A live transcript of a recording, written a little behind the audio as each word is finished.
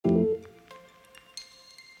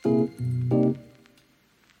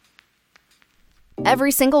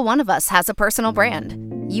Every single one of us has a personal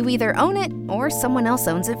brand. You either own it or someone else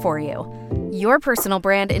owns it for you. Your personal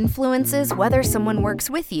brand influences whether someone works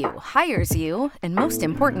with you, hires you, and most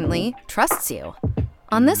importantly, trusts you.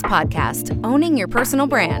 On this podcast, Owning Your Personal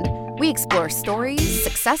Brand, we explore stories,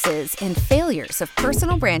 successes, and failures of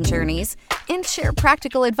personal brand journeys and share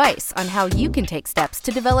practical advice on how you can take steps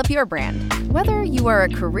to develop your brand. Whether you are a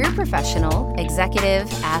career professional,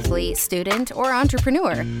 executive, athlete, student, or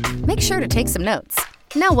entrepreneur, make sure to take some notes.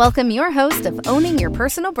 Now welcome your host of Owning Your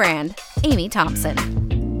Personal Brand, Amy Thompson.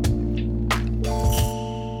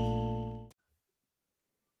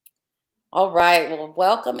 All right. Well,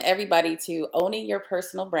 welcome everybody to Owning Your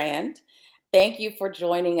Personal Brand. Thank you for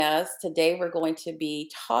joining us. Today, we're going to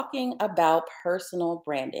be talking about personal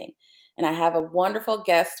branding. And I have a wonderful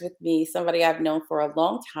guest with me, somebody I've known for a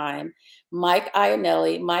long time, Mike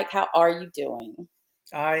Iannelli. Mike, how are you doing?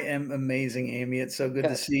 I am amazing, Amy. It's so good to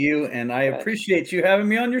Good, see you, and I good. appreciate you having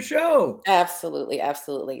me on your show. Absolutely,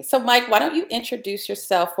 absolutely. So, Mike, why don't you introduce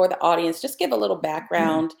yourself for the audience? Just give a little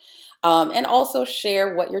background and also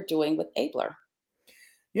share what you're doing with Abler.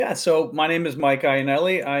 Yeah, so my name is Mike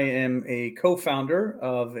Iannelli. I am a co-founder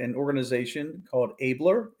of an organization called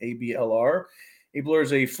Abler, ABLR. Abler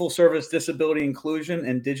is a full-service disability inclusion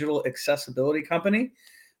and digital accessibility company.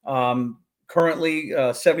 Currently,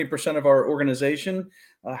 70% of our organization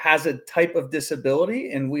has a type of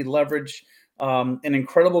disability, and we leverage an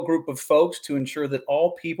incredible group of folks to ensure that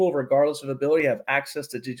all people, regardless of ability, have access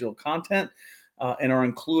to digital content and are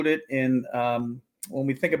included in, when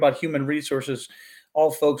we think about human resources, all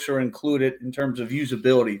folks are included in terms of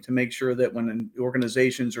usability to make sure that when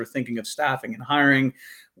organizations are thinking of staffing and hiring,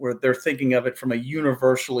 where they're thinking of it from a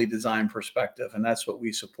universally designed perspective. And that's what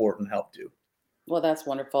we support and help do. Well, that's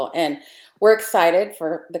wonderful. And we're excited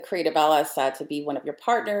for the Creative Allies side to be one of your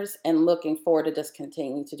partners and looking forward to just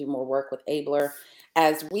continuing to do more work with Abler.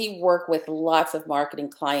 As we work with lots of marketing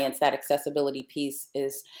clients, that accessibility piece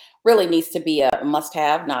is really needs to be a must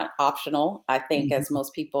have, not optional, I think, as Mhm.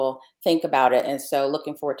 most people think about it. And so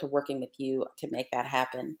looking forward to working with you to make that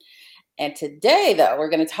happen. And today, though, we're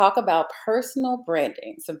going to talk about personal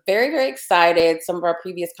branding. So very, very excited. Some of our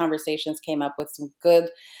previous conversations came up with some good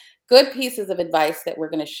pieces of advice that we're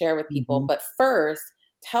going to share with people. Mhm. But first,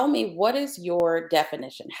 tell me, what is your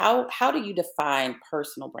definition? How do you define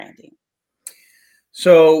personal branding?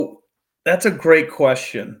 So that's a great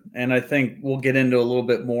question. And I think we'll get into a little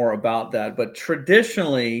bit more about that. But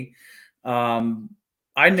traditionally, um,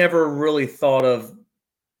 I never really thought of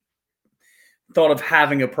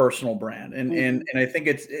having a personal brand, and and Hmm. and I think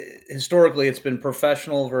historically it's been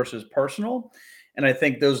professional versus personal, and I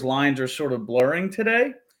think those lines are sort of blurring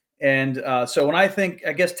today. And so when I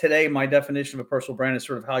guess today my definition of a personal brand is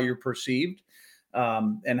sort of how you're perceived,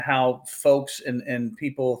 and how folks and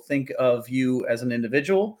people think of you as an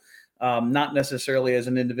individual, not necessarily as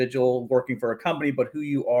an individual working for a company, but who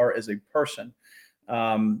you are as a person,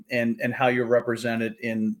 and how you're represented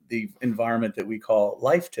in the environment that we call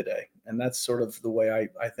life today. And that's sort of the way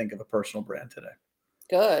I think of a personal brand today.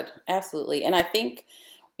 Good, absolutely. And I think,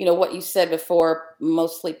 what you said before,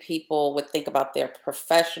 mostly people would think about their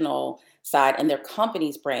professional side and their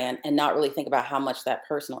company's brand and not really think about how much that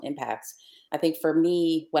personal impacts. I think for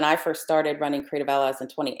me, when I first started running Creative Allies in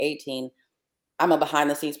 2018, I'm a behind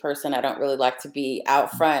the scenes person. I don't really like to be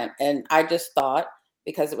out front. And I just thought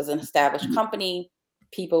because it was an established company,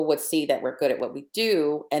 people would see that we're good at what we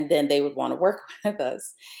do and then they would want to work with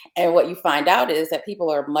us. And what you find out is that people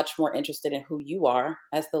are much more interested in who you are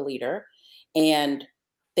as the leader and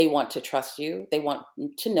they want to trust you. They want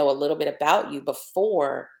to know a little bit about you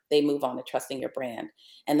before they move on to trusting your brand.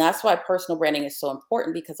 And that's why personal branding is so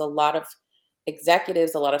important because a lot of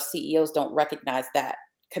executives, a lot of CEOs don't recognize that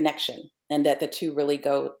connection and that the two really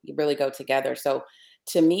go together. So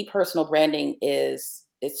to me, personal branding is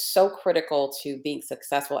it's so critical to being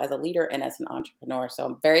successful as a leader and as an entrepreneur. So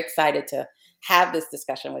I'm very excited to have this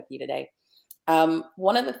discussion with you today.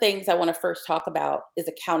 One of the things I want to first talk about is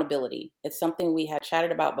accountability. It's something we had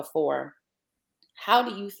chatted about before. How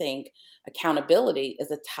do you think accountability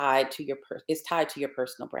is tied to your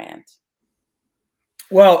personal brand?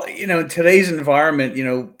 Well, in today's environment,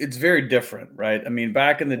 it's very different, right? I mean,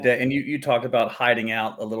 back in the Yeah. day, and you talked about hiding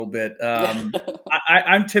out a little bit.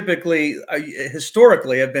 I'm typically,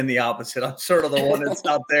 historically, have been the opposite. I'm sort of the one that's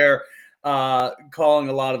out there calling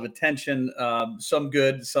a lot of attention, some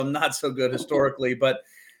good, some not so good historically. But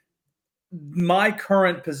my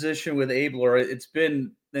current position with Abler, it's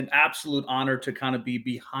been an absolute honor to kind of be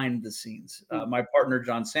behind the scenes. My partner,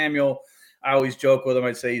 John Samuel, I always joke with him.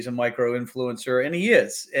 I'd say he's a micro influencer, and he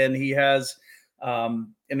is. And he has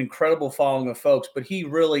an incredible following of folks, but he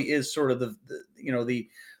really is sort of the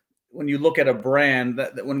when you look at a brand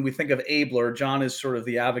that when we think of Abler, John is sort of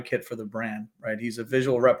the advocate for the brand, right? He's a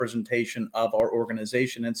visual representation of our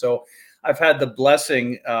organization. And so I've had the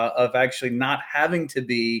blessing of actually not having to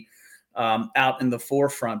be out in the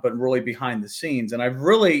forefront, but really behind the scenes. And I've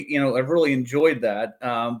really enjoyed that.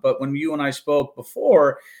 But when you and I spoke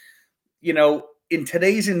before, in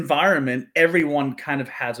today's environment, everyone kind of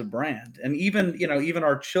has a brand, and even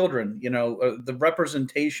our children, the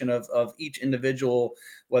representation of each individual,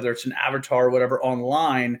 whether it's an avatar or whatever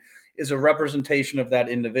online, is a representation of that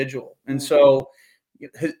individual. And Mhm. so,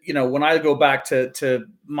 when I go back to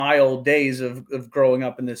my old days of growing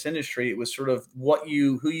up in this industry, it was sort of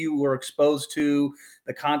who you were exposed to,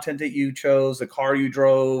 the content that you chose, the car you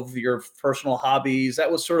drove, your personal hobbies.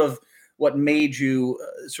 That was sort of what made you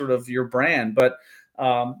sort of your brand. But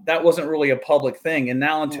that wasn't really a public thing. And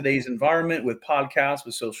now in today's Mhm. environment with podcasts,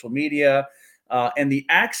 with social media, and the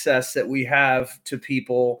access that we have to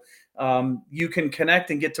people, you can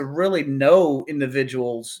connect and get to really know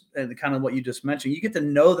individuals, and kind of what you just mentioned. You get to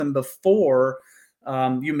know them before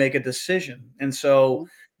you make a decision. And so Mhm.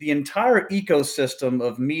 the entire ecosystem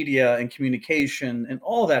of media and communication and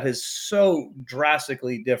all that is so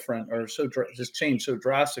drastically different, or just changed so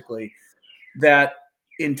drastically, that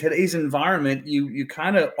in today's environment, you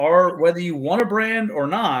kind of are, whether you want a brand or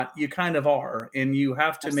not, you kind of are, and you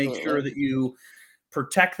have to make sure Absolutely. that you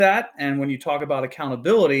protect that. And when you talk about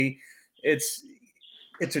accountability, it's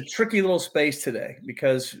it's a tricky little space today,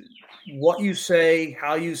 because what you say,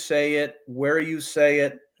 how you say it, where you say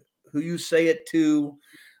it, who you say it to,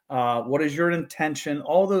 what is your intention,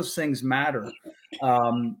 all those things matter.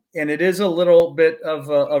 And it is a little bit of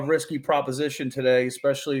a risky proposition today,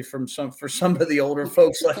 especially for some of the older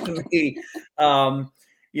folks like me.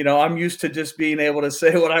 I'm used to just being able to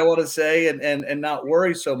say what I want to say, and not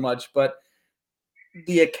worry so much. But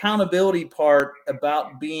the accountability part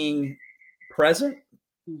about being present,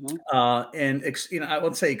 Mhm. I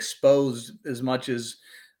wouldn't say exposed as much as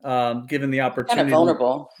given the Kind of opportunity.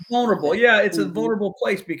 vulnerable with Vulnerable, it. yeah, it's a Mhm. vulnerable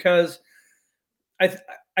place, because I th-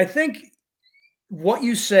 I think what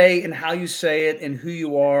you say and how you say it and who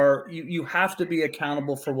you are, you have to be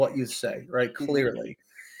accountable for what you say, right? Mhm. Clearly.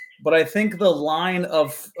 But I think the line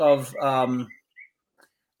of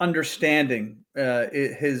understanding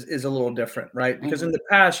is a little different, right? Because in Mhm. the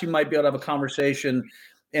past, you might be able to have a conversation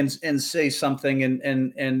and say something,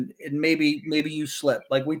 and maybe you slip,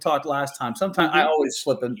 like we talked last time. Sometimes I Mhm. always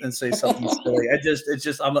slip and say something silly. It's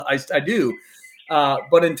just I do.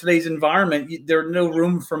 But in today's environment, there's no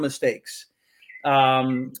room for mistakes.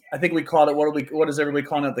 I think we called it, what is everybody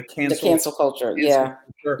calling it? The The cancel culture. cancel Yeah.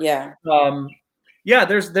 culture. Yeah. Um, yeah,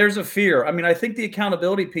 there's a fear. I mean, I think the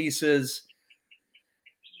accountability piece is,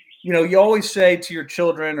 you always say to your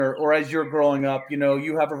children, or as you're growing up,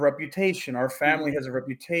 you have a reputation. Our family Mhm. has a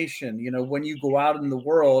reputation. When you go out in the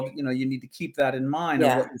world, you need to keep that in mind,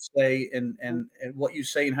 of what Yeah. you say, and what you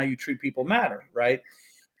say and how you treat people matter, right?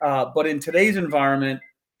 But in today's environment,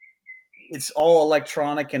 it's all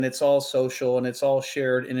electronic, and it's all social, and it's all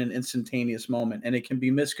shared in an instantaneous moment, and it can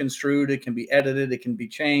be misconstrued, it can be edited, it can be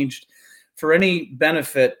changed for any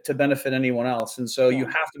benefit, to benefit anyone else. And so you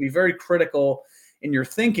Yeah. have to be very critical in your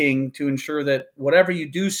thinking to ensure that whatever you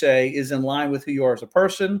do say is in line with who you are as a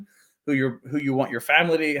person, who you want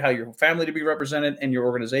how your family to be represented, and your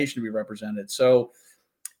organization to be represented. So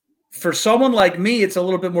for someone like me, it's a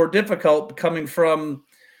little bit more difficult, coming from,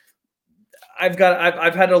 I've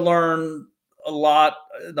had to learn a lot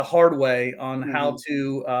the hard way on how Mhm.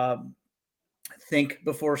 to think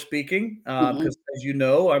before speaking, Mhm. because, as you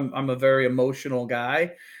know, I'm a very emotional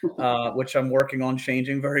guy, which I'm working on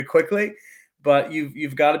changing very quickly. But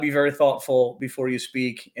you've got to be very thoughtful before you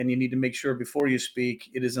speak, and you need to make sure before you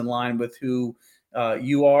speak it is in line with who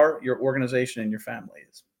you are, your organization, and your family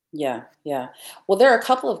is. Yeah, yeah. Well, there are a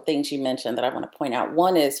couple of things you mentioned that I want to point out.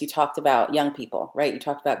 One is you talked about young people, right? You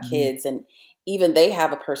talked about Mhm. kids, and even they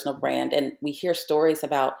have a personal brand. And we hear stories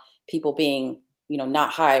about people being,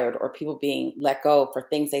 not hired, or people being let go for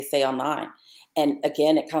things they say online. And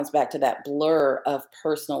again, it comes back to that blur of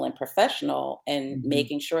personal and professional, and Mhm.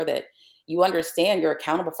 making sure that you understand you're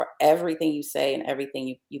accountable for everything you say and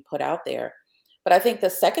everything you put out there. But I think the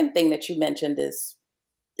second thing that you mentioned is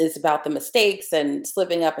about the mistakes and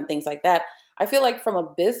slipping up and things like that. I feel like from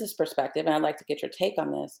a business perspective, and I'd like to get your take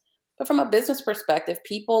on this, but from a business perspective,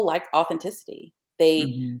 people like authenticity. They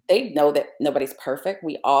Mhm. they know that nobody's perfect.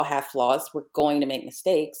 We all have flaws. We're going to make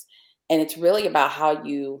mistakes. And it's really about how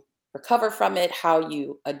you recover from it, how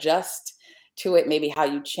you adjust to it, maybe how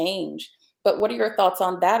you change. But what are your thoughts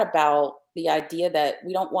on that about the idea that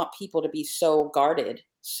we don't want people to be so guarded,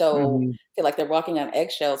 so Mhm. feel like they're walking on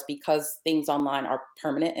eggshells because things online are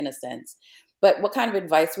permanent in a sense. But what kind of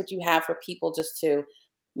advice would you have for people just to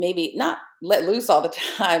maybe not let loose all the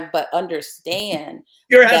time, but understand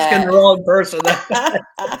You're asking that? the wrong person.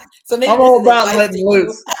 So maybe I'm this all is about advice to letting you.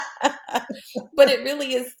 loose. But it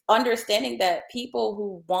really is understanding that people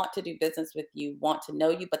who want to do business with you want to know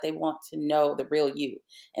you, but they want to know the real you.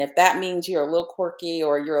 And if that means you're a little quirky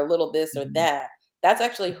or you're a little this or Mhm. that, that's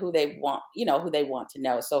actually who they want, who they want to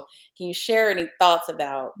know. So can you share any thoughts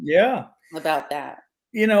Yeah. about that?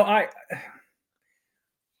 You know,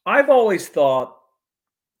 I've always thought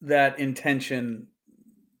that intention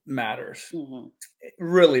matters. Hmm. It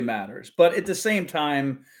really matters. But at the same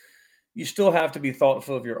time, you still have to be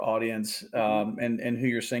thoughtful of your audience, Hmm. and who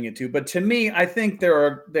you're saying it to. But to me, I think there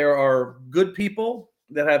are good people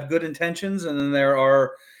that have good intentions, and then there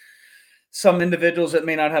are some individuals that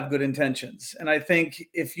may not have good intentions. And I think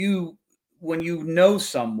when you know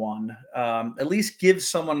someone, at least give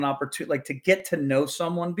someone an opportunity, like to get to know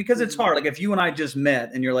someone, because it's Hmm. hard. Like if you and I just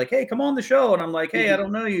met and you're like, "Hey, come on the show," and I'm like, "Hey, I Hmm.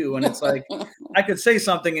 don't know you," and it's like I could say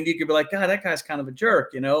something and you could be like, "God, that guy's kind of a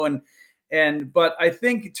jerk," but I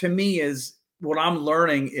think to me is what I'm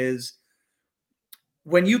learning is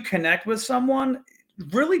when you connect with someone,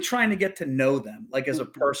 really trying to get to know them, like as a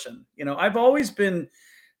Hmm. person.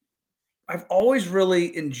 I've always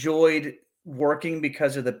really enjoyed working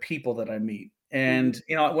because of the people that I meet. Hmm. And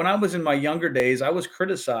when I was in my younger days, I was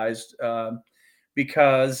criticized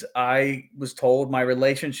because I was told my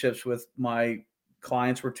relationships with my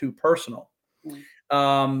clients were too personal.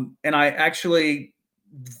 And I actually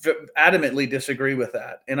adamantly disagree with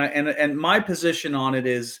that. And my position on it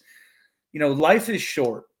is, life is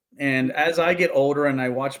short. And Hmm. as I get older and I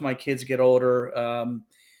watch my kids get older,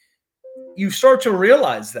 you start to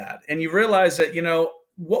realize that, and you realize that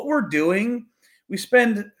what we're doing, we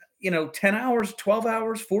spend 10 hours, 12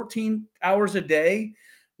 hours, 14 hours a day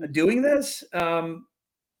Hmm. doing this. I'm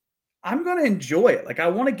going to enjoy it. Like I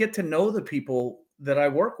want to get to know the people that I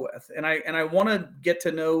work with, and I want to get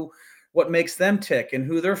to know what makes them tick and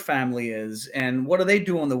who their family is and what do they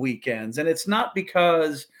do on the weekends. And it's not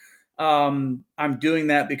because I'm doing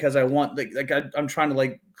that because I want I'm trying to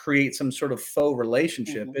like create some sort of faux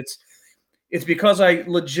relationship. Hmm. It's because I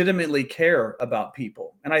legitimately care about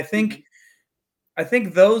people. And I Hmm.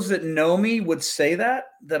 think those that know me would say that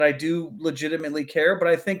I do legitimately care. But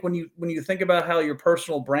I think when you think about how your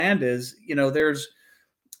personal brand is,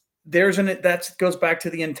 there's an that goes back to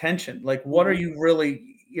the intention. Like, what are Hmm. you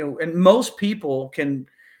really, and most people can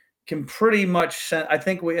pretty much I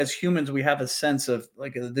think we as humans we have a sense of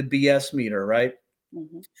like the BS meter, right?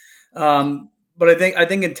 Hmm. But I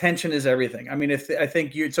think intention is everything. I mean, if I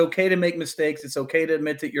think it's okay to make mistakes, it's okay to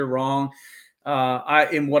admit that you're wrong.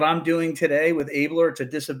 In what I'm doing today with Abler, it's a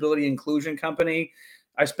disability inclusion company.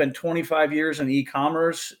 I spent 25 years in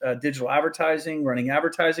e-commerce, digital advertising, running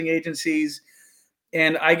advertising agencies,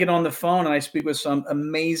 and I get on the phone and I speak with some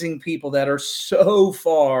amazing people that are so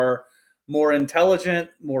far more intelligent,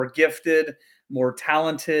 more gifted, more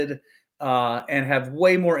talented, and have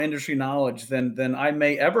way more industry knowledge than I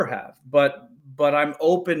may ever have. But I'm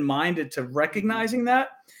open minded to Hmm. recognizing that,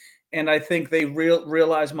 and I think they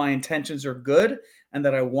realize my intentions are good and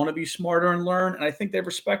that I want to be smarter and learn, and I think they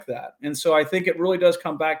respect that. And so I think it really does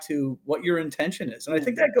come back to what your intention is, and I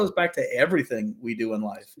think Hmm. that goes back to everything we do in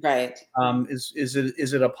life. Right. Is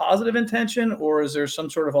it a positive intention, or is there some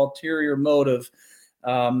sort of ulterior motive?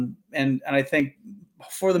 And I think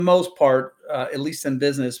for the most part, at least in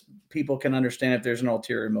business, people can understand if there's an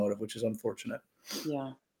ulterior motive, which is unfortunate.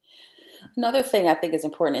 Yeah. Another thing I think is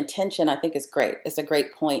important, intention, I think is great. It's a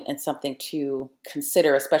great point and something to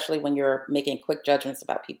consider, especially when you're making quick judgments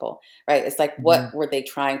about people, right? It's like what Mhm. were they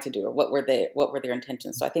trying to do or what were their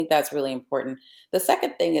intentions? So I think that's really important. The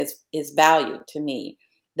second thing is value to me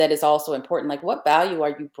that is also important. Like what value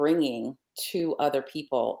are you bringing to other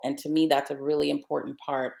people? And to me that's a really important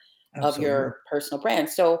part of Absolutely. your personal brand.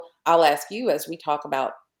 So I'll ask you as we talk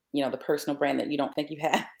about, the personal brand that you don't think you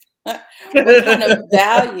have. What kind of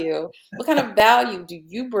value what kind of value do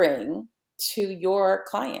you bring to your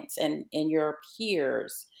clients and your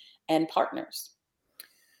peers and partners?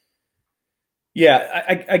 Yeah,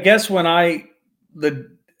 I guess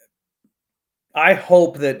the I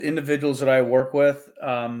hope that individuals that I work with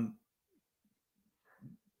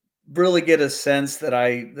really get a sense that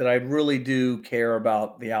I really do care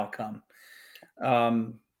about the outcome.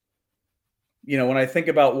 Um, when I think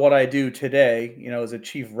about what I do today, as a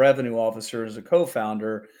chief revenue officer, as a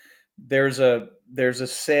co-founder, there's a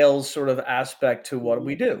sales sort of aspect to what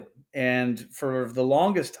we Mhm. do. And for the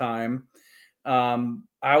longest time,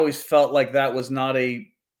 I always felt like that was not a,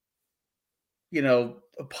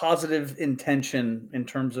 a positive intention in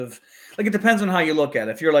terms of, like, it depends on how you look at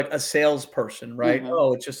it. If you're like a salesperson, right? Hmm.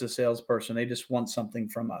 Oh, it's just a salesperson. They just want something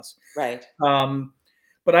from us. Right. Um,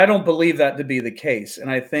 but I don't believe that to be the case.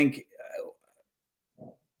 And I think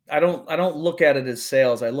I don't look at it as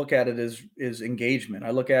sales. I look at it as engagement.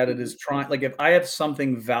 I look at it Hmm. as trying, like, if I have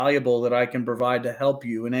something valuable that I can provide to help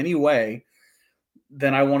you in any way,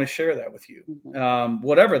 then I want to share that with you. Hmm.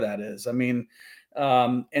 Whatever that is. I mean,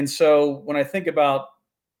 and so when I think about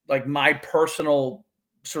like my personal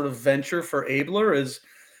sort of venture for Abler is,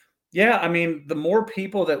 yeah, I mean, the more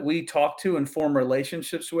people that we talk to and form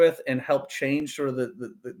relationships with and help change sort of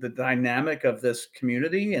the dynamic of this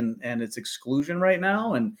community and its exclusion right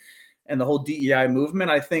now and the whole DEI movement,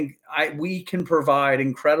 I think we can provide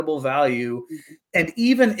incredible value. Hmm. And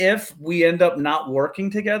even if we end up not working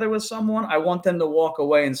together with someone, I want them to walk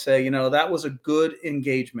away and say, that was a good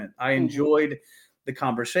engagement. I Hmm. enjoyed the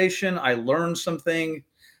conversation. I learned something,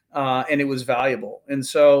 and it was valuable. And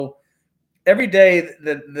so every day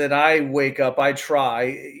that I wake up, I try,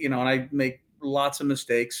 and I make lots of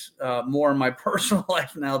mistakes, more in my personal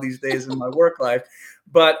life now these days than my work life.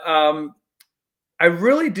 But I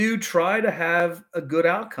really do try to have a good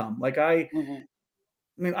outcome. Like Hmm.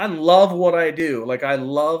 I mean, I love what I do. Like I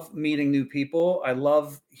love meeting new people. I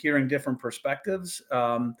love hearing different perspectives.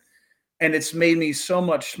 And it's made me so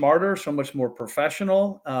much smarter, so much more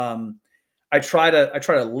professional. I try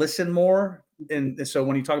to listen more. And so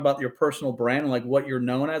when you talk about your personal brand and like what you're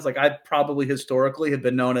known as, like I probably historically have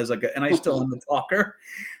been known as like, and I still am the talker.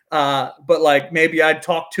 But like maybe I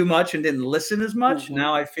talked too much and didn't listen as much. Hmm.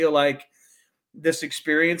 Now I feel like this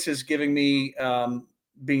experience is giving me,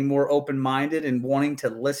 being more open-minded and wanting to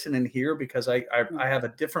listen and hear because I have a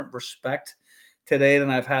different respect today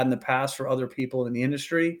than I've had in the past for other people in the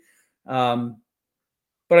industry. Um,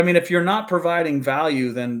 but I mean, if you're not providing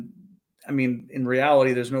value, then I mean, in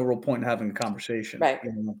reality, there's no real point in having a conversation. Right.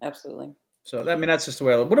 Absolutely. So I mean, that's just the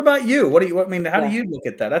way I look. What about you? I mean, how do Yeah. you look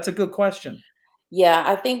at that? That's a good question. Yeah,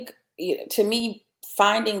 I think to me,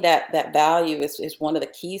 finding that value is one of the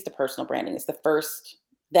keys to personal branding. It's the first,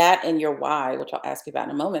 that and your why, which I'll ask you about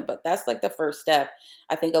in a moment. But that's like the first step.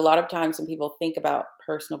 I think a lot of times when people think about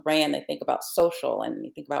personal brand, they think about social and they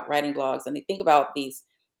think about writing blogs and they think about these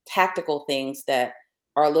tactical things that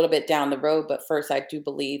are a little bit down the road. But first, I do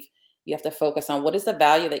believe you have to focus on what is the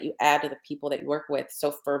value that you add to the people that you work with.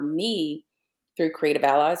 So for me, through Creative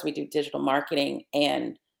Allies, we do digital marketing,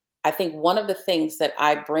 and I think one of the things that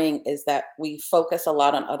I bring is that we focus a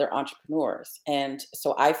lot on other entrepreneurs. And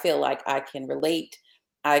so I feel like I can relate.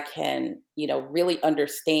 I can, really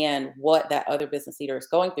understand what that other business leader is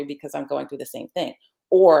going through because I'm going through the same thing.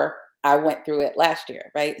 Or I went through it last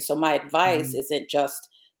year, right? So my advice Mhm. isn't just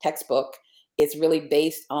textbook. It's really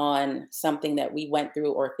based on something that we went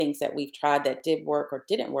through or things that we've tried that did work or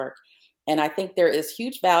didn't work. And I think there is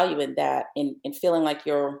huge value in that, in feeling like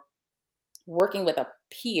you're working with a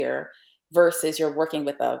peer versus you're working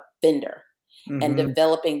with a vendor, and Mhm.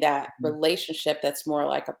 developing that Mhm. relationship that's more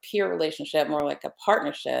like a peer relationship, more like a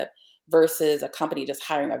partnership versus a company just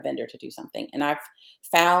hiring a vendor to do something. And I've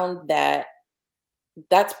found that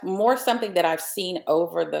that's more something that I've seen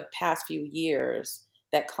over the past few years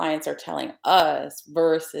that clients are telling us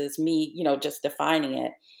versus me, just defining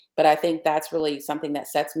it. But I think that's really something that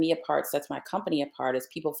sets me apart, sets my company apart, is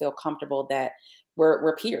people feel comfortable that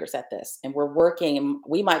we're peers at this and we're working, and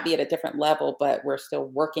we might be at a different level, but we're still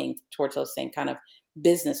working towards those same kind of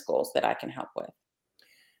business goals that I can help with.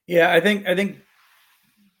 Yeah, I think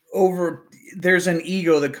over there's an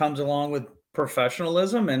ego that comes along with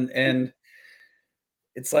professionalism and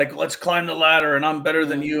it's like, let's climb the ladder and I'm better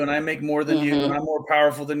than you Mm-hmm. and I make more than you and Mm-hmm. I'm more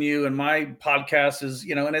powerful than you and my podcast is,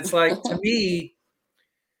 and it's like to me,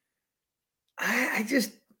 I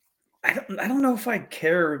just I don't know if I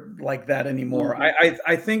care like that anymore. Mm-hmm.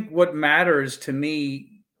 I think what matters to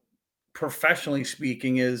me, professionally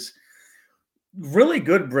speaking, is really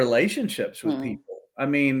good relationships with Mm-hmm. people. I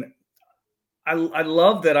mean, I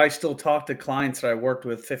love that I still talk to clients that I worked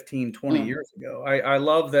with 15, 20 Mm-hmm. years ago. I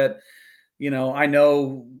love that, I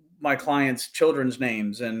know my clients' children's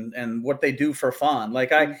names and what they do for fun. Like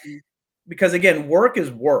Mm-hmm. because again, work is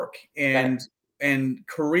work Right. and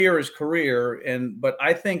career is career. But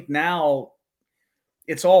I think now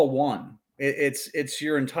it's all one. It's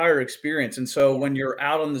your entire experience. And so Yeah. when you're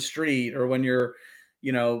out on the street or when you're,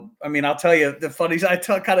 I mean, I'll tell you the funny.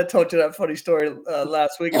 Kind of told you that funny story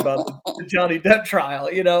last week about the Johnny Depp trial.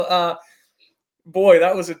 Boy,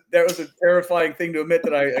 that was a terrifying thing to admit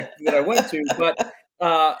that I went to. But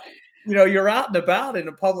uh, you're out and about in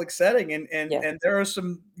a public setting, and Yeah. there are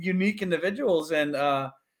some unique individuals, and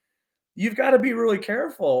you've got to be really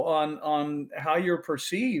careful on how you're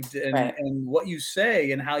perceived, and Right. what you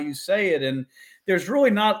say and how you say it. And there's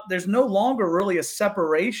no longer really a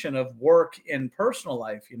separation of work and personal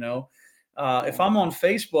life. If Yeah. I'm on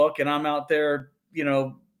Facebook and I'm out there,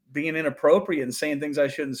 being inappropriate and saying things I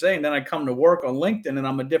shouldn't say, and then I come to work on LinkedIn and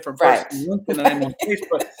I'm a different person Right. on LinkedIn than I am on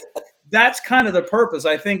Facebook. That's kind of the purpose.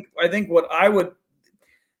 I think what I would,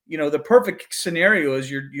 the perfect scenario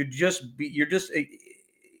is you're just in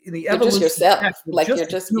the You're just evolution of tech, yourself. you're Like just you're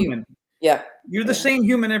a just you. human. Yeah. You're the Yeah. same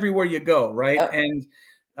human everywhere you go, right? Yep. And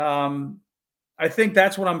um, I think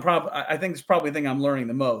that's what I think it's probably the thing I'm learning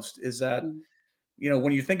the most is that, Mm.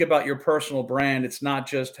 when you think about your personal brand, it's not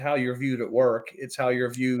just how you're viewed at work, it's how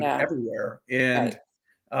you're viewed Yeah. everywhere, Right.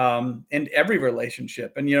 and every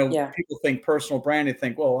relationship. And Yeah. people think personal brand, they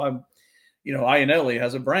think, well, Iannelli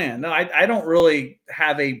has a brand. No, I don't really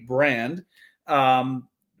have a brand,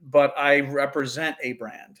 but I represent a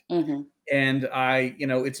brand. Hmm. And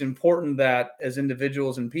it's important that as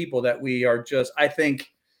individuals and people that we are just,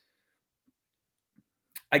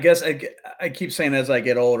 I guess I keep saying as I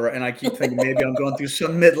get older, and I keep thinking maybe I'm going through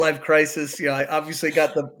some midlife crisis. I obviously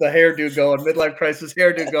got the hairdo going, midlife crisis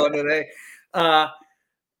hairdo going today. Uh,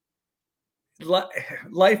 li-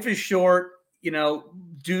 Life is short.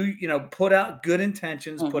 Put out good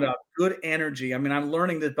intentions, put Hmm. out good energy. I mean, I'm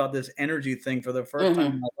learning about this energy thing for the first time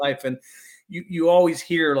in Hmm. my life, and you always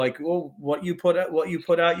hear like, "Oh, what you put out, you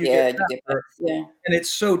get Yeah. You back." get that. Yeah. And it's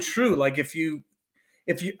so true. Like if you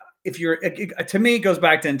if you're to me, it goes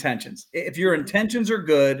back to intentions. If your Hmm. intentions are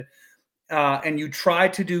good, and you try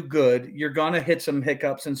to do good, you're gonna hit some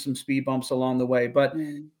hiccups and some speed bumps along the way. But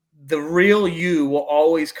Mm. the real you will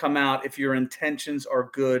always come out if your intentions are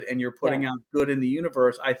good and you're Yeah. putting out good in the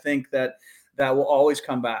universe. I think that will always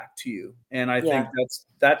come back to you. And I think Yeah.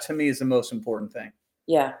 that to me is the most important thing.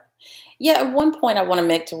 Yeah. Yeah, at one point I want to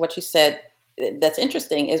make to what you said, that's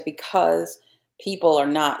interesting is because people are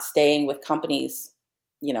not staying with companies,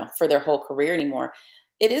 for their whole career anymore.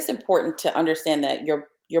 It is important to understand that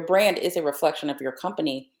your brand is a reflection of your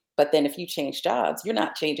company, but then if you change jobs, you're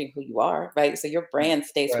not changing who you are, right? So your brand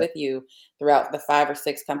stays Right. with you throughout the 5 or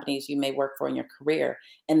 6 companies you may work for in your career.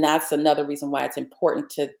 And that's another reason why it's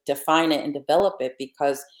important to define it and develop it,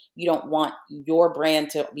 because you don't want your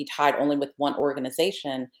brand to be tied only with one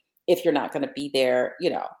organization if you're not going to be there,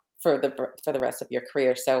 for the rest of your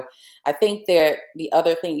career. So I think the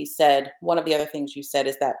other thing you said, one of the other things you said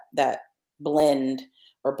is that blend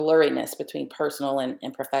or blurriness between personal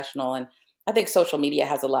and professional. And I think social media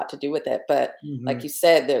has a lot to do with it. But like Mhm. you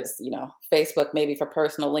said, there's, Facebook maybe for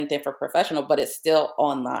personal, LinkedIn for professional, but it's still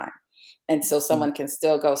online. And so Mhm. someone can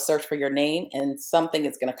still go search for your name and something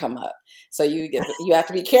is going to come up. So you have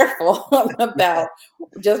to be careful about,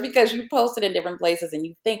 just because you post it in different places and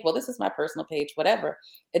you think, well, this is my personal page, whatever,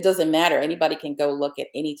 it doesn't matter. Anybody can go look at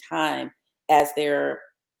any time as they're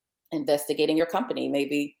investigating your company,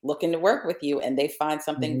 maybe looking to work with you, and they find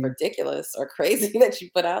something Mhm. ridiculous or crazy that you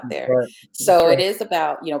put out there. Right. That's So it right. is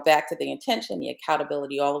about, back to the intention, the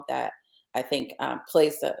accountability, all of that. I think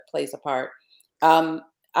plays a part. Um,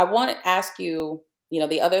 I want to ask you,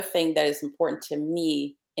 the other thing that is important to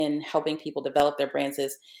me in helping people develop their brands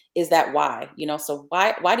is that why, so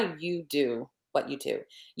why do you do what you do?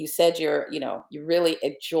 You said you're really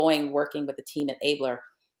enjoying working with the team at Abler.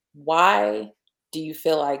 Why do you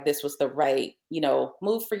feel like this was the right,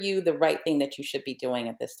 move for you, the right thing that you should be doing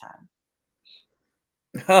at this time?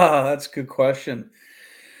 That's a good question.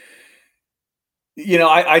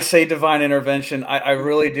 I say divine intervention. I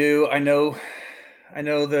really do. I know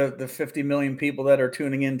the 50 million people that are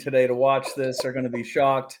tuning in today to watch this are going to be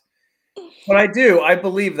shocked, but I do. I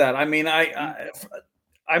believe that. I mean, Mhm,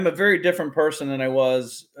 I'm a very different person than I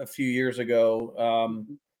was a few years ago,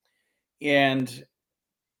 mhm, and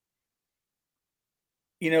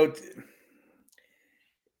you know, t-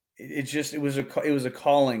 it was a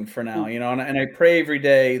calling for now. mhm, And I pray every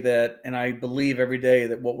day that, and I believe every day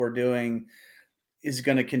that what we're doing is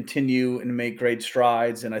going to continue and make great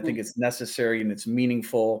strides. And I think mhm, it's necessary and it's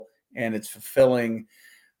meaningful and it's fulfilling.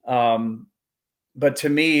 Um, but to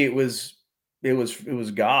me, it was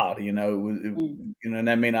God. mhm, And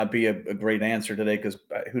that may not be a great answer today because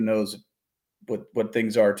who knows what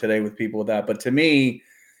things are today with people with that. But to me,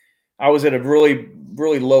 I was at a really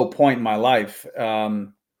really low point in my life,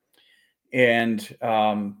 and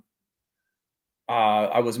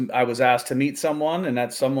I was asked to meet someone, and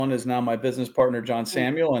that someone is now my business partner, John mhm,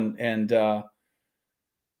 Samuel, and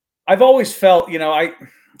I've always felt,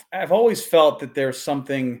 I've always felt that there's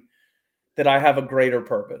something that I have a greater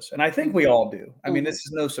purpose. And I think we Mhm. all do. I mean, this Mhm.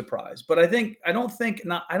 is no surprise, but I don't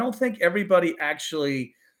think everybody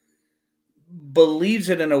actually believes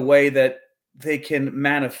it in a way that they can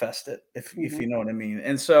manifest it, if Mhm. you know what I mean.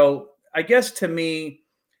 And so I guess to me,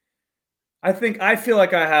 I feel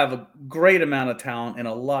like I have a great amount of talent in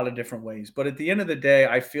a lot of different ways. But at the end of the day,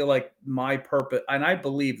 I feel like my purpose, and I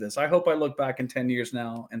believe this. I hope I look back in 10 years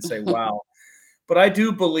now and say, wow. But I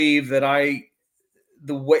do believe that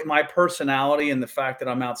the way my personality and the fact that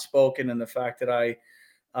I'm outspoken and the fact that I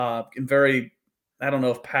am very, I don't know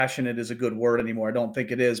if passionate is a good word anymore. I don't think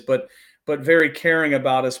it is, but very caring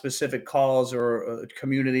about a specific cause or a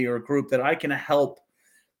community or a group, that I can help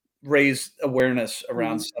raise awareness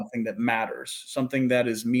around Mhm. something that matters, something that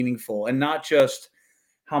is meaningful, and not just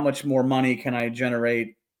how much more money can I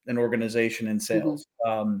generate an organization in Mhm. sales,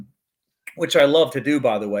 which I love to do,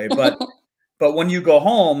 by the way. But when you go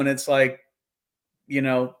home and it's like, you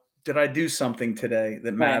know, did I do something today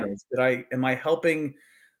that Right. matters? Am I helping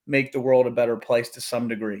make the world a better place to some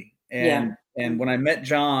degree? Yeah. And when Mhm. I met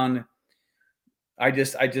John, we've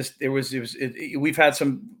had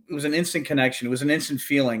it was an instant connection. It was an instant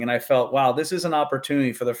feeling. And I felt, wow, this is an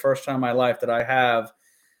opportunity for the first time in my life that I have,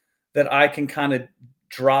 that I can kind of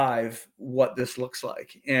drive what this looks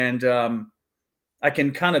like. And, I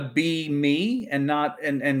can kind of be me and not,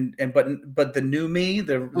 and, but the new me,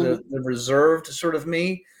 Mhm. the reserved sort of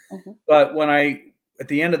me. Mhm. But at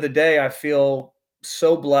the end of the day, I feel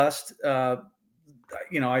so blessed. I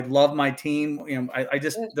love my team. Good.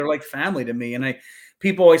 They're like family to me.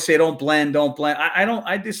 People always say, don't blend, don't blend. I don't,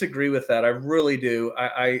 I disagree with that. I really do.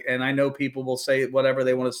 And I know people will say whatever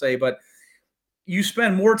they want to say, but you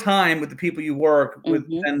spend more time with the people you work with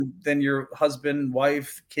Mhm. than your husband,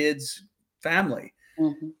 wife, kids, family.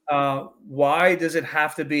 Mhm. Why does it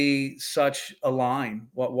have to be such a line?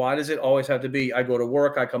 Why does it always have to be, I go to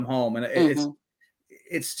work, I come home, and Mhm.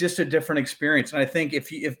 it's just a different experience. And I think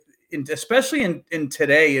especially in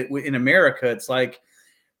today in America, it's like,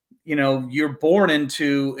 you're born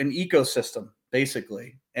into an ecosystem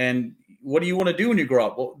basically. And what do you want to do when you grow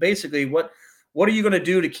up? Well, basically, what are you going to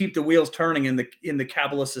do to keep the wheels turning in the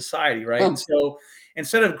capitalist society, right? And Mm. so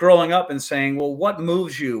instead of growing up and saying, well, what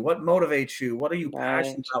moves you? What motivates you? What are you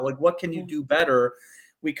passionate Right. about? Like, what can you Yeah. do better?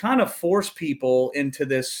 We kind of force people into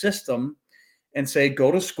this system and say, go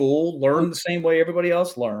to school, Mm. learn the same way everybody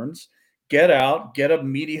else learns, get out, get a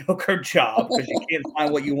mediocre job because you can't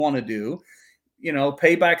find what you want to do,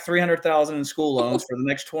 pay back 300,000 in school loans for the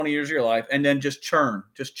next 20 years of your life, and then just churn.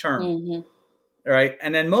 Mhm. All right.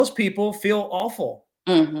 And then most people feel awful.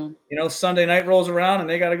 Mhm. Sunday night rolls around and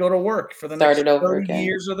they got to go to work for the Start next it over 30 again.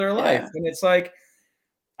 years of their life. Yeah. And it's like,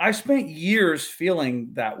 I spent years feeling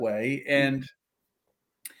that way. Mm. And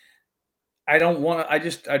I don't want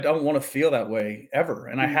to feel that way ever.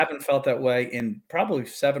 And I Mm. haven't felt that way in probably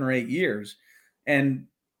 7 or 8 years. And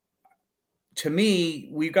to me,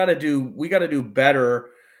 we got to do better.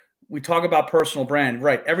 We talk about personal brand,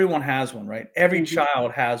 right? Everyone has one, right? Every Mhm.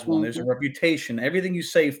 child has one. There's a Mhm. reputation. Everything you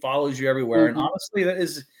say follows you everywhere. And Mhm. honestly, that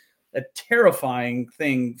is a terrifying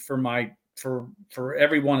thing for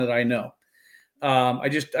everyone that I know. I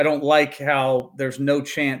don't like how there's no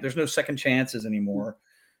second chances Mm. anymore.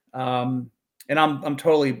 Um, and I'm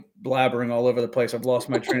totally blabbering all over the place. I've lost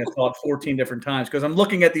my train of thought 14 different times because I'm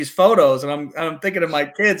looking at these photos and I'm thinking of my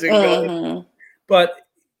kids and going, Mhm. but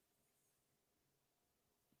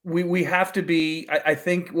we have to be. I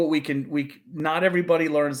think what not everybody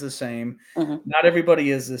learns the same. Mhm. Not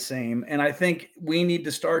everybody is the same. And I think we need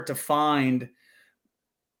to start to find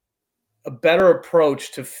a better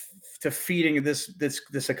approach to feeding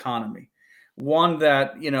this economy. One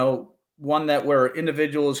that, one that where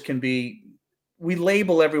individuals can be, we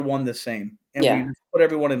label everyone the same and we Yeah. put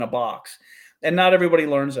everyone in a box. And not everybody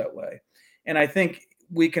learns that way. And I think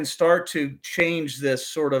we can start to change this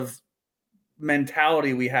sort of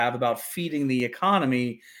mentality we have about feeding the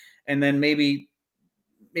economy, and then maybe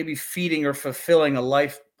feeding or fulfilling a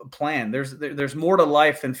life plan. There's more to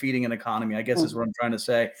life than feeding an economy, I guess is Mhm. what I'm trying to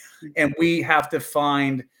say. And we have to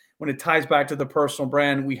find, when it ties back to the personal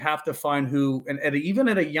brand, we have to find who, and even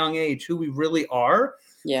at a young age, who we really are.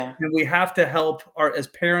 Yeah. And we have to help our as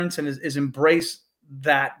parents and is embrace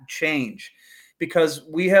that change, because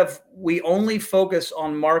we only focus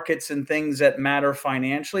on markets and things that matter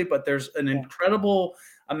financially, but there's an Yeah. incredible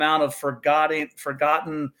amount of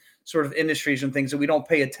forgotten sort of industries and things that we don't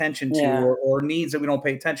pay attention to, Yeah. or needs that we don't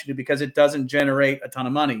pay attention to because it doesn't generate a ton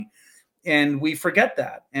of money. And we forget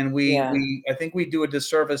that. And Yeah. I think we do a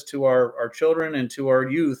disservice to our children and to our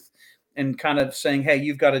youth, and kind of saying, hey,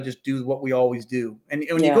 you've got to just do what we always do. And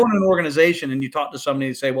when you go Yeah. into an organization and you talk to somebody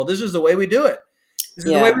and say, well, this is the way we do it,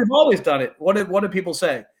 This is the way Yeah. we've always done it. What did people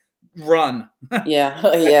say? Run. Yeah.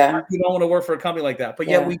 Yeah. You don't want to work for a company like that. But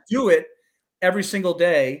yet Yeah. we do it every single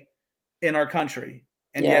day in our country,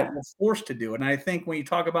 and yet Yeah. we're forced to do it. And I think when you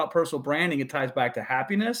talk about personal branding, it ties back to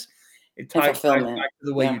happiness. It And ties back fulfillment. to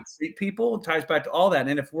the way Yeah. you treat people. It ties back to all that.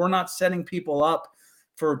 And if we're not setting people up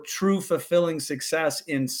for true fulfilling success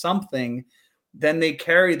in something, then they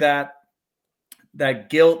carry that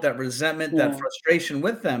guilt, that resentment, that Yeah. frustration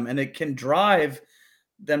with them, and it can drive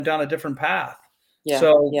them down a different path. Yeah.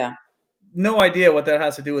 So Yeah. no idea what that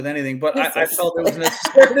has to do with anything, but I Jesus. felt it was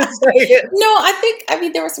necessary to say it. No, I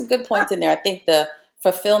mean, there were some good points in there. I think the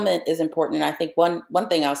fulfillment is important. And I think one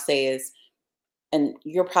thing I'll say is, and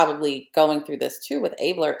you're probably going through this too with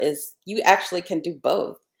Abler, is you actually can do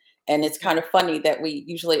both. And it's kind of funny that we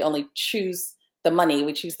usually only choose the money,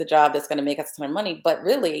 we choose the job that's going to make us a ton of money, but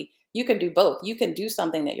really you can do both. You can do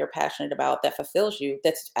something that you're passionate about that fulfills you,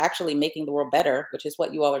 that's actually making the world better, which is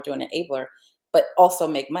what you all are doing at Abler, but also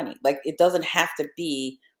make money. Like it doesn't have to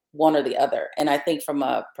be one or the other. And I think from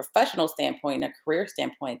a professional standpoint, a career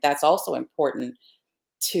standpoint, that's also important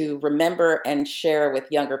to remember and share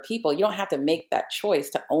with younger people. You don't have to make that choice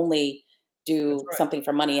to only That's do right. something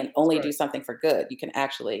for money and That's only right. do something for good. You can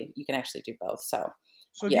actually do both. So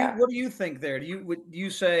So yeah. what do you think there? Do you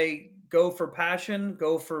say go for passion,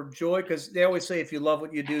 go for joy? Because they always say if you love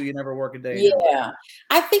what you do, you never work a day in your life. Yeah.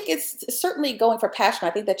 I think it's certainly going for passion.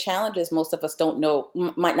 I think the challenge is most of us don't know,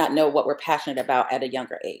 might not know what we're passionate about at a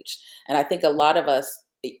younger age. And I think a lot of us,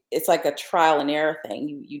 it's like a trial and error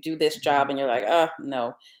thing. You do this job Mhm. and you're like, oh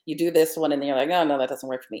no. You do this one and then you're like, oh no, that doesn't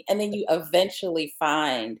work for me. And then you eventually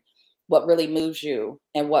find what really moves you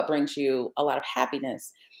and what brings you a lot of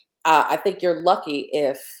happiness. I think you're lucky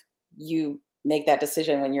if you make that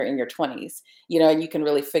decision when you're in your 20s, and you can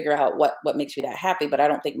really figure out what makes you that happy. But I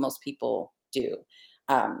don't think most people do,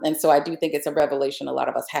 and so I do think it's a revelation a lot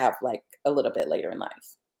of us have like a little bit later in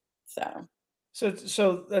life. So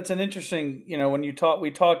So that's an interesting, when we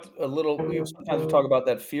talked a little, sometimes we talk about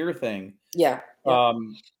that fear thing. yeah, yep,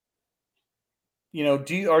 Um,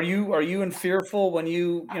 are you in fearful when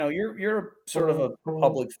you're sort of a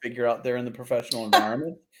public figure out there in the professional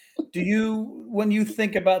environment? When you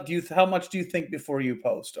think about, how much do you think before you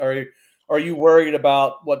post? Are you worried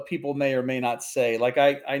about what people may or may not say? Like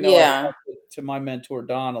I know I yeah, talk to my mentor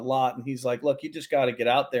Don a lot, and he's like, "Look, you just got to get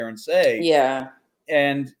out there and say." yeah,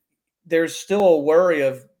 And there's still a worry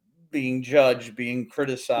of being judged, being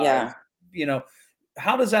criticized. yeah. You know,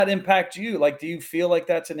 how does that impact you? Like, do you feel like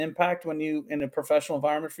that's an impact when you in a professional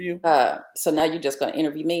environment for you? So now you're just gonna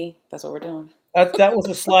interview me? That's what we're doing. That was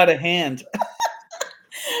a sleight of hand.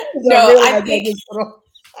 'Cause I No, I realized I think just put on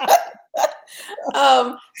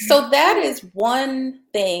so that is one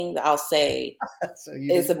thing that I'll say so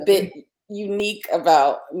you is didn't a know bit me? unique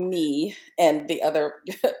about me and the other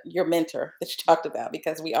your mentor that you talked about,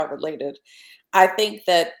 because we are related. I think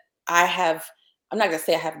that I'm not going to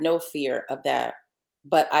say I have no fear of that,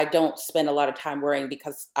 but I don't spend a lot of time worrying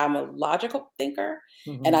because I'm a logical thinker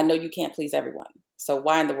and I Mhm. know you can't please everyone. So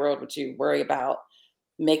why in the world would you worry about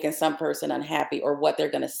making some person unhappy or what they're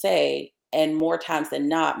going to say? And more times than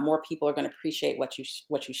not, more people are going to appreciate what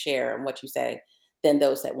you share and what you say than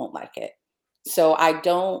those that won't like it. So I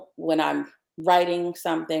don't, when I'm writing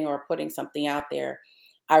something or putting something out there,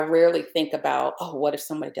 I rarely think about, oh, what if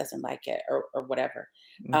somebody doesn't like it or whatever.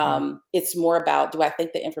 Mhm. It's more about, do I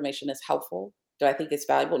think the information is helpful? Do I think it's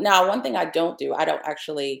valuable? Now, one thing I don't do, I don't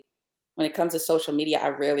actually, when it comes to social media, I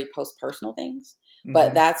rarely post personal things,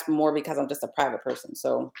 but Mhm. that's more because I'm just a private person.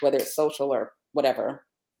 So whether it's social or whatever,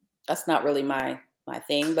 that's not really my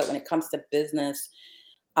thing. But when it comes to business,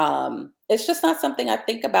 it's just not something I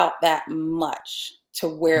think about that much to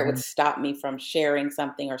where it would Mhm. stop me from sharing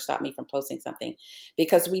something or stop me from posting something,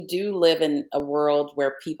 because we do live in a world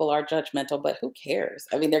where people are judgmental, but who cares?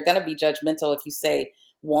 I mean, they're going to be judgmental if you say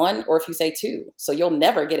one or if you say two. So you'll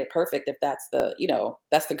never get it perfect if that's the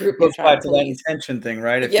It group you're goes trying back to to that please. intention thing,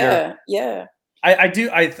 right? If you're Yeah, yeah, I do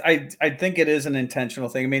I think it is an intentional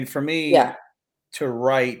thing. I mean, for me yeah, to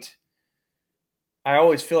write, I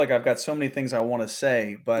always feel like I've got so many things I wanna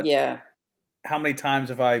say, but yeah, how many times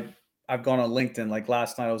have I've gone on LinkedIn, like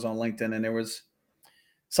last night I was on LinkedIn and there was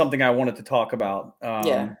something I wanted to talk about,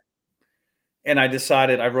 yeah. and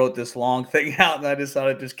I wrote this long thing out and I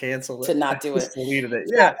decided to just cancel To it. I not do it. just deleted it.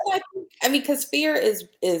 Yeah, Yeah. and I mean, because fear is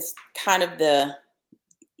kind of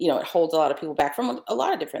it holds a lot of people back from a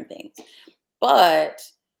lot of different things. But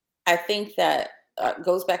I think that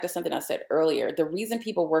goes back to something I said earlier. The reason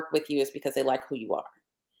people work with you is because they like who you are.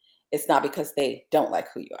 It's not because they don't like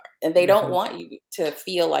who you are. And they don't Mhm. want you to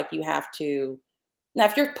feel like you have to Now,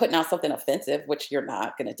 if you're putting out something offensive, which you're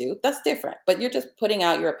not going to do, that's different. But you're just putting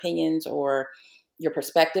out your opinions or your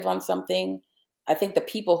perspective on something. I think the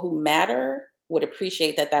people who matter would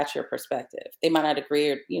appreciate that that's your perspective. They might not agree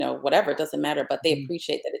or, whatever, it doesn't matter, but they Mhm.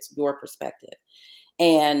 appreciate that it's your perspective.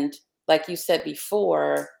 And like you said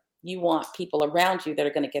before, you want people around you that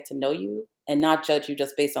are going to get to know you and not judge you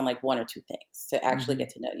just based on like one or two things, to actually get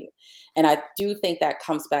Mhm. to know you. And I do think that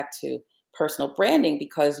comes back to personal branding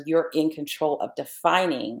because you're in control of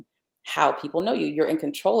defining how people know you. You're in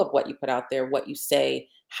control of what you put out there, what you say,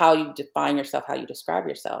 how you define yourself, how you describe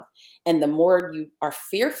yourself. And the more you are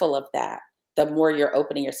fearful of that, the more you're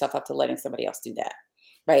opening yourself up to letting somebody else do that.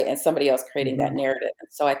 Right. And somebody else creating that Mhm. narrative. And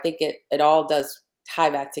so I think it all does tie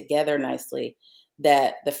back together nicely,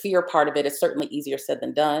 that the fear part of it is certainly easier said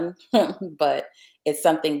than done. But it's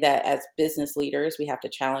something that as business leaders we have to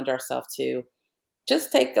challenge ourselves to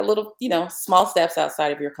just take a little, small steps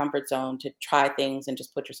outside of your comfort zone to try things and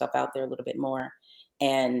just put yourself out there a little bit more.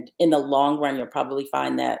 And in the long run, you'll probably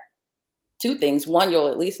find that two things: one, you'll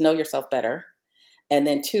at least know yourself better, and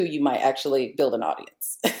then two, you might actually build an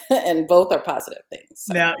audience. And both are positive things.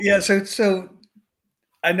 So Now, yeah, so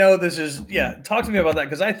I know this is, yeah, talk to me about that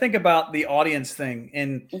because I think about the audience thing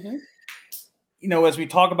and mhm, as we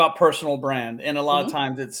talk about personal brand, and a lot of mhm,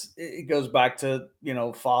 times it goes back to,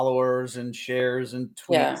 followers and shares and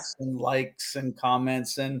yeah, tweets and likes and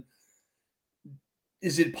comments. And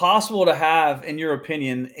is it possible to have, in your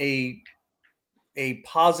opinion, a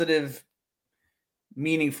positive,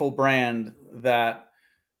 meaningful brand that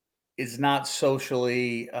is not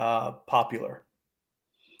socially popular?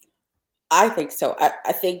 I think so.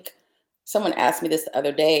 I think someone asked me this the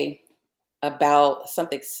other day about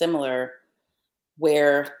something similar,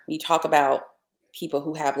 where you talk about people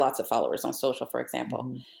who have lots of followers on social, for example.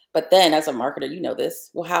 Mhm. But then as a marketer, you know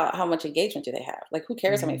this. Well, how much engagement do they have? Like, who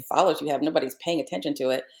cares how many Mhm. followers you have? Nobody's paying attention to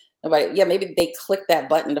it. Nobody, yeah, maybe they click that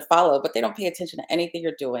button to follow, but they don't pay attention to anything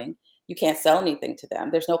you're doing. You can't sell anything to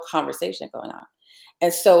them. There's no conversation going on.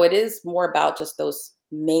 And so it is more about just those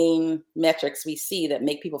main metrics we see that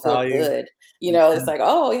make people feel Value. good. It's Mhm. like,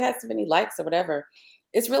 oh, he has so many likes or whatever.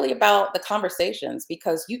 It's really about the conversations,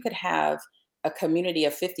 because you could have a community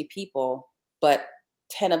of 50 people, but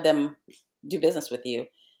 10 of them do business with you.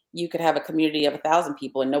 You could have a community of 1,000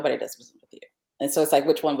 people and nobody does business with you. And so it's like,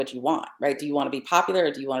 which one would you want, right? Do you want to be popular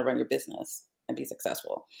or do you want to run your business and be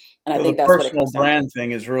successful? And I So the think that's what it personal comes down to. brand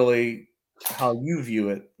thing is really how you view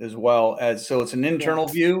it as well as, so it's an Yeah. internal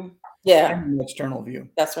view Yeah. and an external view.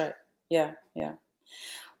 That's right. Yeah. Yeah.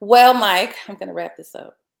 Well, Mike, I'm going to wrap this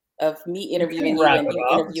up of me You interviewing can you wrap and it you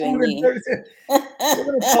up. It's interviewing me. 130. We're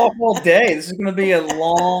gonna talk all day. This is gonna be a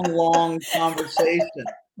long, long conversation.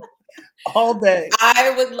 All day.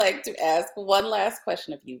 I would like to ask one last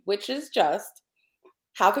question of you, which is just,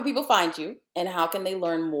 how can people find you and how can they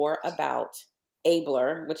learn more about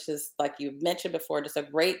Abler, which is, like you mentioned before, just a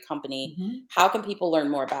great company? Mhm. How can people learn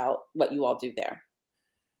more about what you all do there?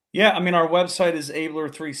 Yeah, I mean, our website is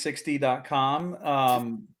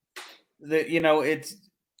abler360.com. It's,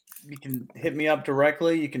 you can hit me up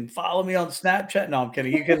directly. You can follow me on Snapchat. No, I'm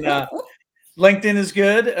kidding. You can, LinkedIn is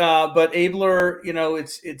good, but Abler,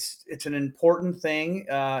 it's an important thing.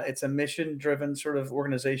 It's a mission-driven sort of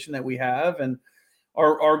organization that we have, and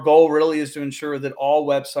our goal really is to ensure that all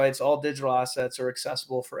websites, all digital assets are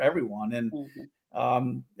accessible for everyone. And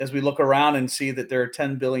Mhm. as we look around and see that there are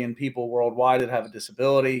 10 billion people worldwide that have a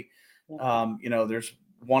disability, Yeah. there's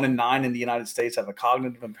 1 in 9 in the United States have a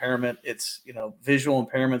cognitive impairment. It's, visual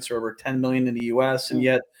impairments are over 10 million in the US, and Mm.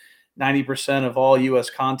 yet 90% of all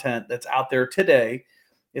US content that's out there today,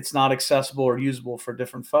 it's not accessible or usable for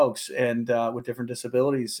different folks and with different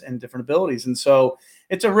disabilities and different abilities. And so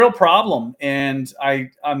it's a real problem. And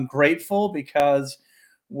I'm grateful because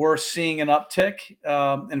we're seeing an uptick,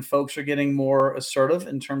 and folks are getting more assertive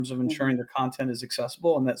in terms of Mhm. ensuring their content is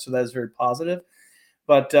accessible, and that is very positive.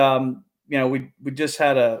 But we just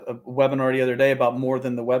had a webinar the other day about more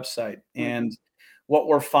than the website, and Mhm. what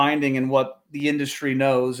we're finding and what the industry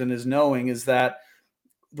knows and is knowing is that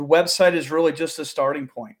the website is really just a starting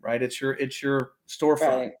point, right? It's your storefront.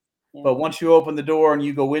 Right. Yeah. But once you open the door and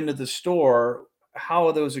you go into the store, how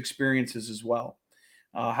are those experiences as well?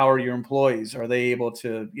 How are your employees? Are they able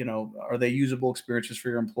to, are they usable experiences for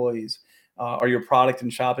your employees? Are your product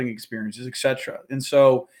and shopping experiences, et cetera? And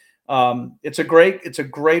so it's a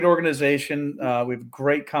great organization. We have a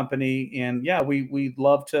great company, and yeah, we'd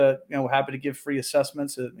love to, happy to give free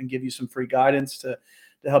assessments and give you some free guidance to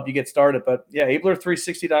help you get started. But yeah,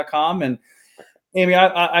 abler360.com. And Amy,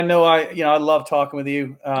 I know I love talking with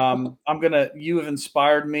you. You have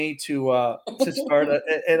inspired me to start,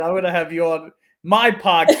 and I'm gonna have you on my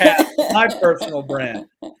podcast, my personal brand.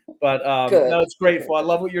 But Good. no, it's grateful. I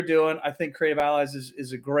love what you're doing. I think Creative Allies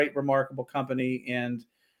is a great, remarkable company, and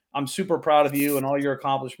I'm super proud of you and all your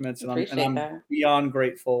accomplishments. And Appreciate I'm that. beyond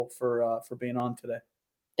grateful for being on today.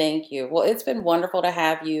 Thank you. Well, it's been wonderful to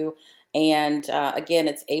have you. And again,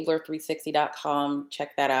 it's abler360.com.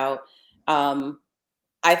 Check that out. Um,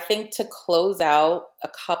 I think to close out a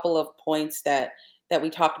couple of points that we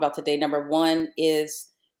talked about today. Number one is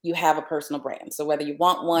you have a personal brand. So whether you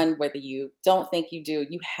want one, whether you don't think you do,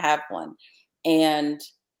 you have one. And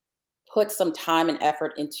put some time and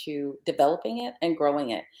effort into developing it and growing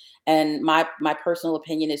it. And my personal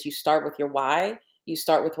opinion is you start with your why, you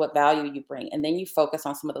start with what value you bring, and then you focus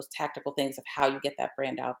on some of those tactical things of how you get that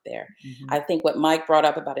brand out there. Mhm. I think what Mike brought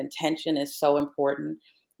up about intention is so important.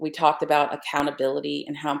 We talked about accountability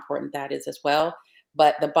and how important that is as well.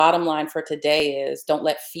 But the bottom line for today is don't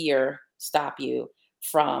let fear stop you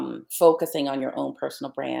from focusing on your own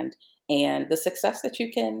personal brand and the success that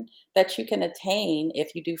you can attain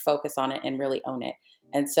if you do focus on it and really own it.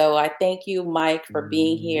 And so I thank you, Mike, for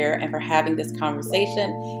being here and for having this conversation.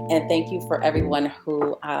 And thank you for everyone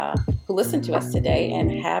who listened to us today.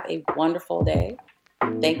 And have a wonderful day.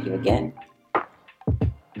 Thank you again.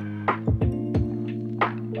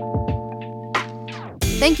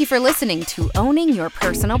 Thank you for listening to Owning Your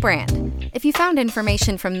Personal Brand. If you found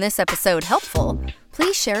information from this episode helpful,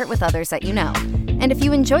 please share it with others that you know. And if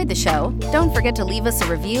you enjoyed the show, don't forget to leave us a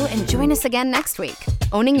review and join us again next week.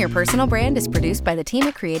 Owning Your Personal Brand is produced by the team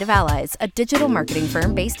at Creative Allies, a digital marketing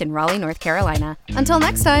firm based in Raleigh, North Carolina. Until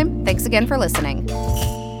next time, thanks again for listening.